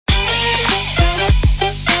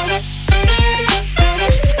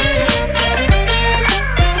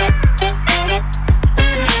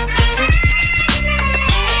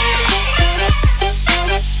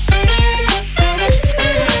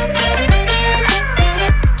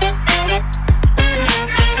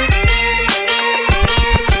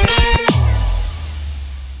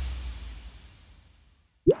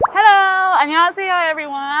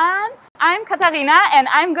I'm Katharina and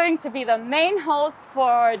I'm going to be the main host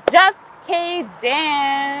for Just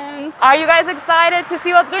K-Dance. Are you guys excited to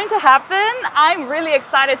see what's going to happen? I'm really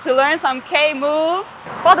excited to learn some K moves.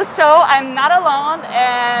 For the show, I'm not alone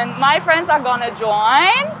and my friends are gonna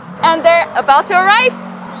join and they're about to arrive.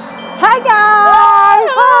 Hi guys!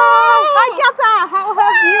 Hi Katha! How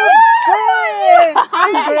have you been?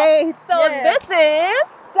 I'm great. So this is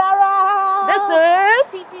Sarah. This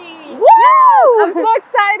is TT. Woo! I'm so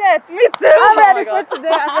excited. Me too. I'm ready for today.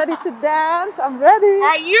 I'm ready to dance. I'm ready.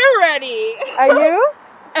 Are you ready? Are you?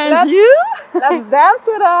 and you? Let's dance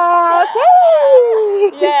with us.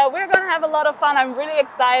 Hey! Yeah, we're gonna have a lot of fun. I'm really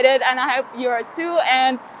excited and I hope you are too.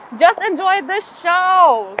 And just enjoy the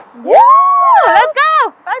show. Yeah! Let's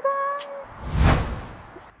go! Bye bye.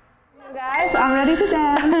 Guys, I'm ready to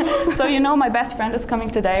dance. So you know my best friend is coming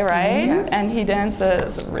today, right? Yes. And he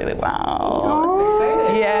dances really well.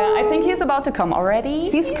 Oh. Yeah, I think he's about to come already.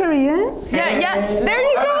 He's Korean? Yeah, there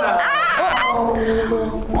you go! Ah! Oh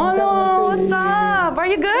no, what's up? Are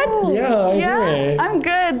you good? Yeah, I'm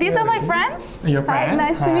good. These are my friends. Your friends?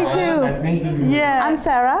 Nice to meet you. Nice to meet you. Yeah. I'm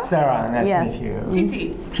Sarah. Sarah, nice Yes. to meet you.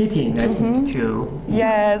 TT. TT, nice to meet you too.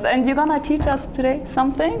 Yes, and you're gonna teach us today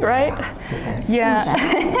something, right? The dance. Yeah.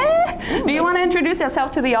 Do you want to introduce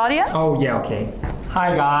yourself to the audience? Oh yeah, okay.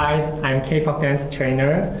 Hi guys, I'm K-pop dance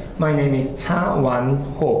trainer. My name is Cha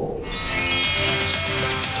Wanho.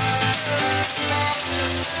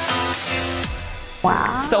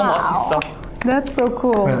 Wow. So 멋있어. That's so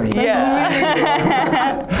cool. Really?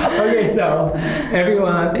 Yeah. Okay, so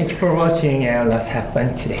everyone, thank you for watching and let's have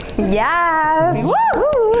fun today. Yes.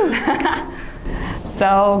 Woo!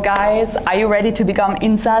 So guys, are you ready to become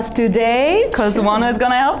Inssas today? Because Wanho is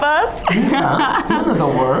gonna help us. Do you know the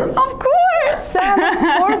word? Of course! Sam, of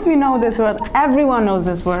course we know this word. Everyone knows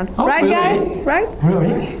this word. Oh, right, really? guys? Right?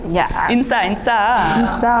 Really? Yeah. Inssa.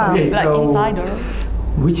 Sam. Okay, Like so insider.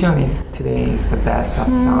 which one is today is the best of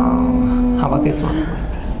song? How about this one?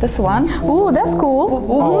 This one? Ooh, that's cool.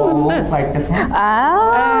 Oh, what's this? like this one?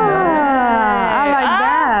 I like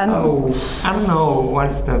that. Oh, I don't know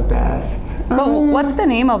what's the best. But what's the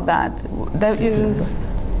name of that? That is,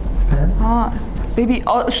 Stance? maybe,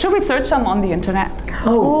 should we search them on the internet?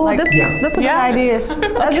 Oh, Like- that's, yeah. that's a Yeah. good idea.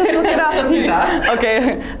 Let's just look it up.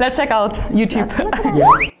 Okay, let's check out YouTube.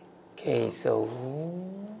 Yeah. Okay, so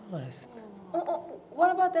what is What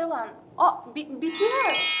about that one? Oh,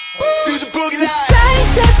 BTS. Side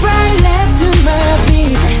step right left to my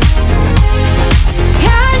beat. I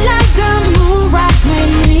like the move right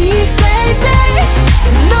with me, baby.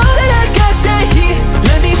 Know that I got that heat.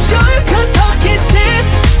 Let me show you 'cause talk is cheap.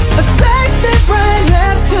 A side step right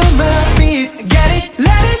left to my beat. Get it,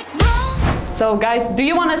 let it roll. So guys, do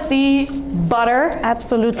you want to see Butter?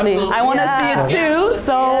 Absolutely. I want to see it too,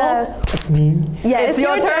 so It's me. Yeah, it's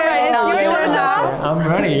your turn right now. Your You turn wanna show now. us? I'm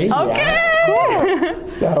ready. Okay! Yeah.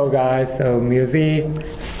 So guys, so music.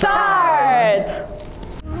 Start!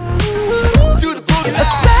 A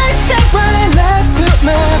side step right left to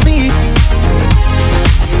my beat.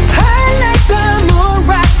 I like the moon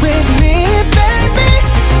rock with me, baby.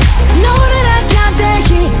 Know that I got that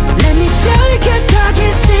heat. Let me show you 'cause talk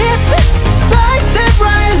is cheap. Side step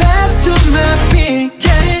right left to my beat.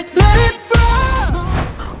 Get it, let it roll.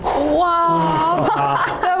 Wow!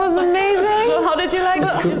 That was amazing. How did you like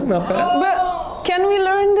that? Good, not bad. But can we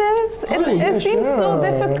learn this? It seems so sure.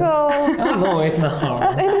 difficult. No, it's not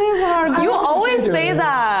hard. It is hard. You always say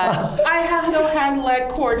that. I have no hand-leg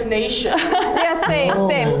coordination. Yeah, same. Oh,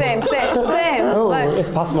 Like, it's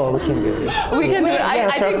possible we can do this. We can do it. Yeah,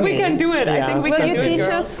 I trust think we me. can do it. I Yeah. think we will can you do it. teach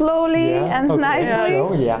girl. us slowly and Okay. nicely?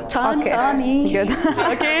 So, yeah. Chani. Good.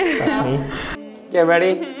 Okay. That's me. Get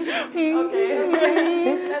ready. I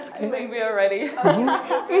think we are ready.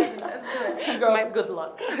 Girls, good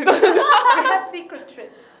luck. I have secret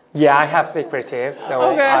tricks. Yeah, I have secret tips, so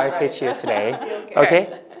I'll teach you today. Okay?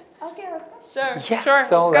 Okay, let's go. Sure. Yeah. Sure,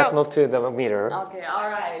 So let's let's go. move to the meter. Okay, all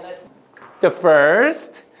right. Let's. The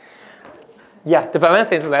first, the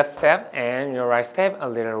balance is left step and your right step a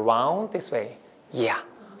little round this way. Yeah.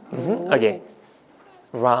 Okay.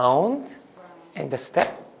 Round and the step.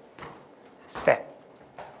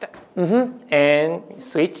 And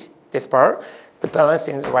switch this part. The balance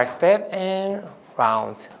is right step and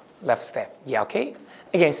round left step. Yeah, okay?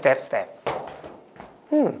 Again, step.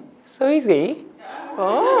 So easy.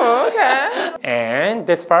 Oh, okay. And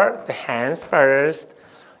this part, the hands first.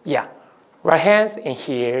 Yeah. Right hands in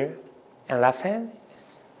here and left hand.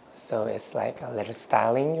 So it's like a little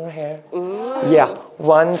styling your hair. Ooh. Yeah.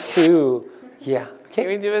 1, 2. Yeah. Okay. Can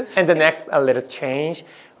we do it? And the next, a little change.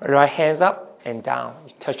 Right hands up and down.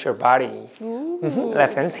 You touch your body.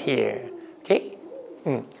 Left hand's here. Okay.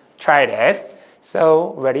 try that.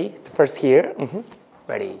 So ready? First here.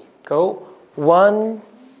 Ready? Go. 1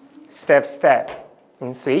 step, step.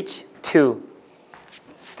 And switch. 2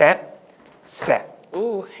 step, step.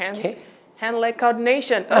 Ooh, hand, Okay. hand-leg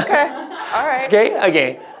coordination. Okay. All right. Okay.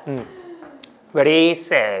 Again. Ready?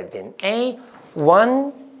 7, 8.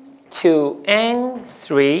 1, 2, and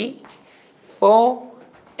 3, 4,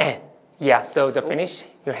 and yeah. So the finish.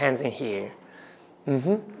 Your hands in here.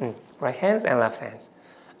 Right hands and left hands.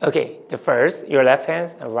 Okay, the first, your left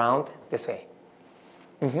hands around this way.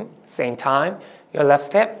 Same time, your left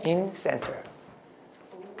step in center.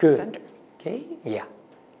 Good. Center. Okay, yeah.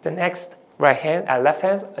 The next, right hand, left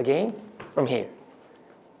hands again from here.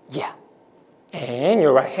 Yeah. And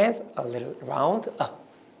your right hands a little round up.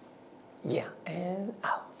 Yeah, and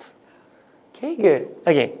up. Okay, good.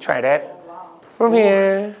 Again, try that from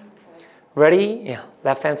here. Ready? Yeah,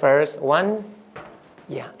 left hand first. 1.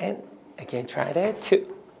 Yeah, and again, try that. 2.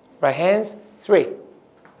 Right hands. 3.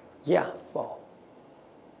 Yeah, 4.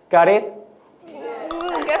 Got it?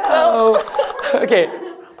 Guess so. Okay.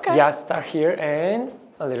 Yeah, start here and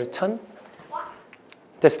a little turn.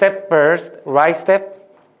 The step first, right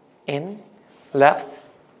step in, left,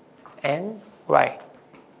 and right.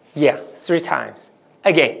 Yeah, 3 times.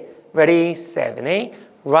 Again, ready, 7, 8,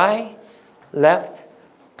 right, left,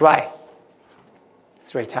 right.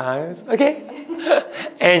 3 times, okay?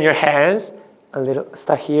 And your hands, a little,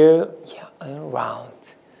 start here, yeah, and round.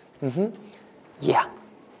 Yeah.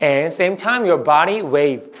 And same time, your body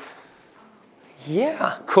wave.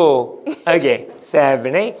 Yeah, cool. Again,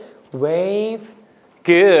 7, 8, wave,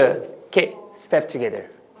 good. Okay, step together.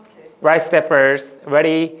 Right step first,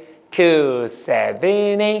 ready, 2,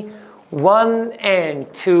 7, 8, 1,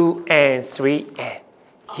 and 2, and 3, and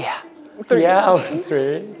yeah. 3. Yeah,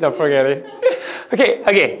 3, don't forget it. Okay,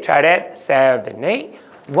 again, try that, 7, 8,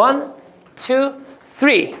 1, 2,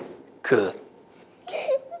 3, good. Okay,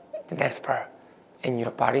 the next part. And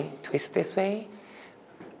your body twist this way,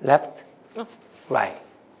 left, right.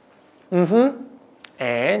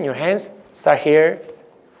 And your hands start here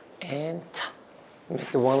and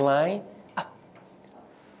make the one line up.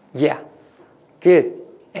 Yeah, good.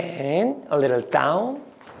 And a little down.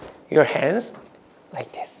 Your hands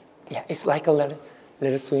like this. Yeah, it's like a little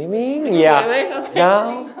swimming. Yeah, Swimming, okay.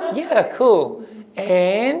 down. Yeah, cool.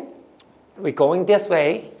 And we're going this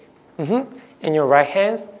way. And your right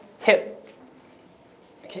hands hit.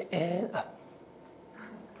 Okay, and up.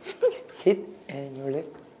 Hit and your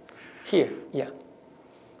lips here. Yeah.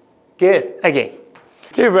 Good. Again.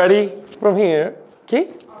 Okay, ready? From here. Okay.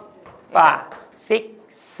 5, 6,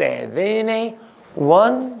 7, 8.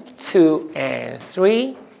 1, 2, and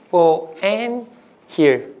 3, 4, and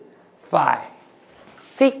here. 5,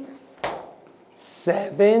 6,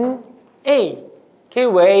 7, 8. Okay,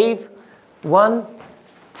 wave. 1,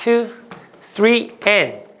 2, 3,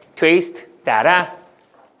 and twist. Da-da.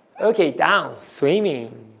 Okay, down,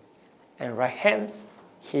 swimming. And right hands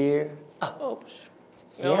here, up. Oops.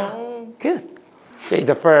 Yeah, good. Okay,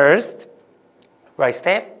 the first, right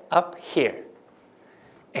step up here.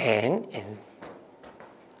 And in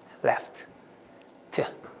left, 2.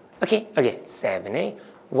 Okay, again, 7, 8,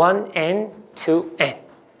 1, and 2, and.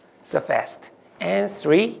 So fast. And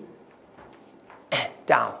 3, and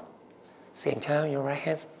down. Same time, your right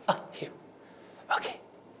hands up here. Okay,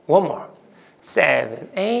 one more. 7,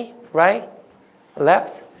 8, right,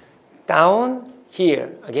 left, down,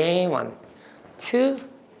 here. Again, 1, 2,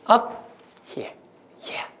 up, here.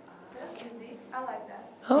 Yeah. That's easy. I like that.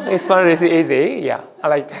 Oh, this part is easy. Yeah, I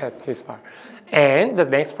like that, this part. And the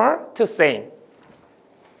next part, to same.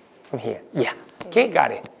 From here. Yeah. Okay,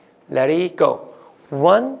 got it. Let it go.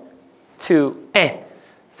 1, 2, and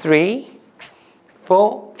 3,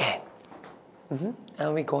 4, and.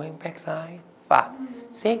 And we're going backside. 5,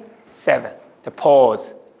 6, 7. The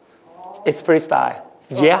pause. It's freestyle.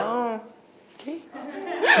 Yeah. Wow. Okay.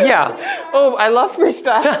 Yeah. Oh, I love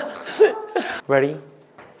freestyle. Ready?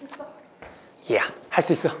 Yeah. 할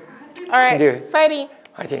수 있어. All right, Do it. fighting.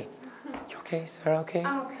 화이팅. You okay, sir? Okay.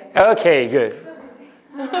 I'm okay. Okay, good.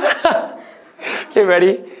 Okay,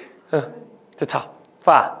 ready? The top.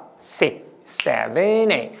 5, 6,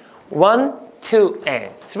 7, 8. 1, 2,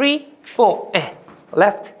 and 3, 4, and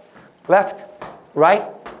left, left, right,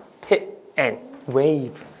 hit, and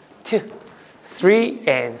wave. 2, 3,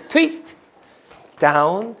 and twist.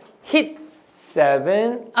 Down, hit,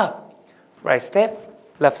 7, up. Right step,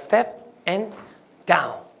 left step, and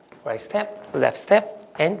down. Right step, left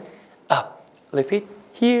step, and up. Repeat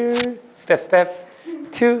here. Step, step.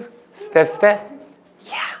 2, step, step.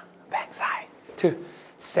 Yeah, backside. 2,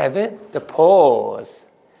 7, the pause.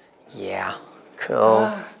 Yeah, cool.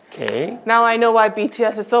 Okay. Now I know why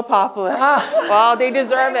BTS is so popular. Well, they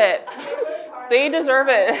deserve it. They deserve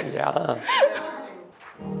it. Yeah.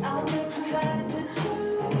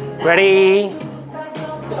 Ready?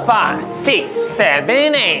 5, 6,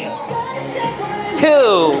 7, 8.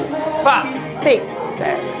 2, 5, 6,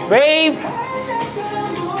 7. Wave.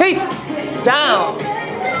 Twist. Down.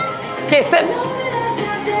 Okay, step.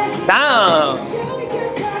 Down.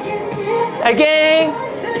 Again.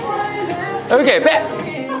 Okay, back.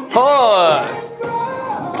 Pause.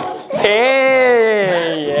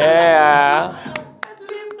 Okay, yeah.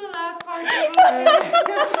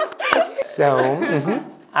 So,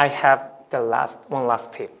 I have the one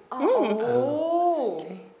last tip.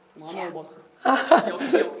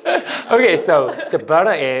 Okay, so the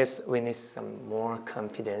butter is we need some more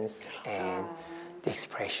confidence and the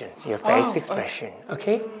expression, your face expression.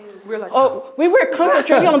 Okay. Oh, we were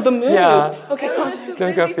concentrating on the moves. Yeah. Okay,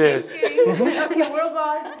 Don't confuse. Okay,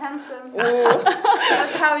 worldwide, handsome.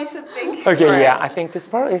 That's how you should think. Okay, yeah. I think this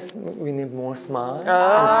part is we need more smile.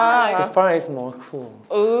 And this part is more cool.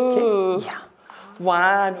 Ooh. Okay? Yeah.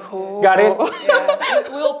 Wanho. Got it? Yeah,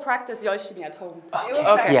 we'll practice 열심히 at home.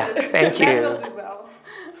 Okay. Yeah. Thank Then we'll you. do well.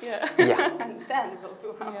 Yeah. And then we'll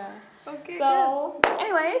do well. Yeah. Okay, So,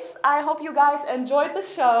 anyways, I hope you guys enjoyed the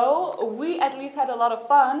show. We at least had a lot of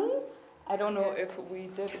fun. I don't know if we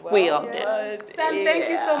did well. We all did. but Sam, thank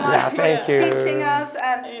you so much Yeah, for thank you. teaching us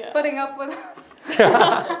and putting up with us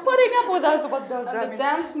Putting up with us, what does on that the mean?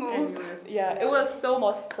 dance moves. Yeah, it was so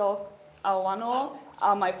much. So, Wanho,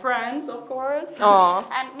 my friends, of course, Aw.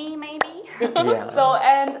 and me maybe. Yeah. So,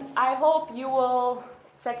 and I hope you will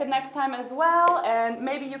check it next time as well, and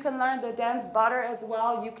maybe you can learn the dance butter as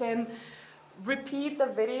well. You can repeat the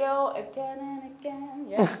video again and again,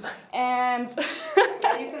 yeah. And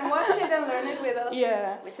You can watch it and learn it with us.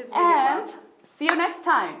 yeah, Which is really and fun. see you next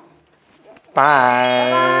time.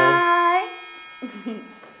 Bye.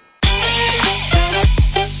 Bye.